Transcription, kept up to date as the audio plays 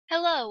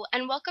Hello,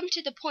 and welcome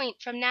to The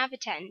Point from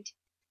Navittend.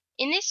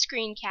 In this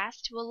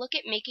screencast, we'll look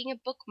at making a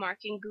bookmark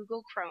in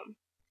Google Chrome.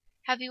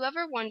 Have you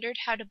ever wondered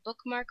how to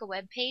bookmark a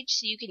web page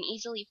so you can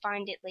easily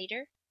find it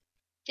later?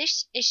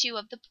 This issue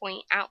of The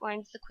Point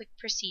outlines the quick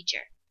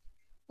procedure.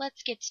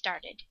 Let's get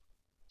started.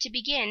 To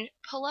begin,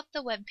 pull up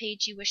the web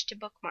page you wish to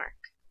bookmark.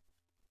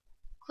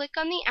 Click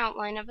on the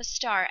outline of a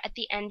star at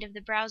the end of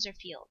the browser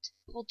field.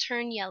 It will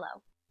turn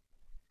yellow.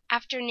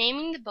 After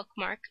naming the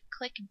bookmark,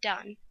 click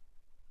Done.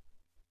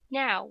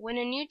 Now, when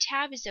a new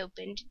tab is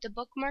opened, the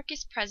bookmark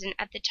is present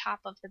at the top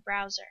of the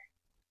browser.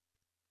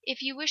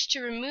 If you wish to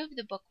remove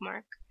the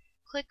bookmark,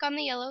 click on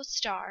the yellow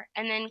star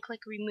and then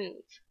click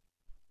Remove.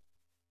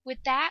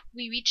 With that,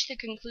 we reach the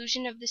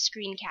conclusion of the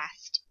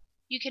screencast.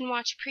 You can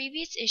watch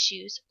previous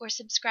issues or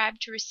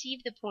subscribe to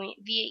receive The Point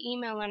via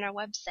email on our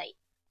website.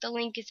 The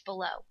link is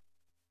below.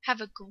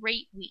 Have a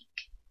great week.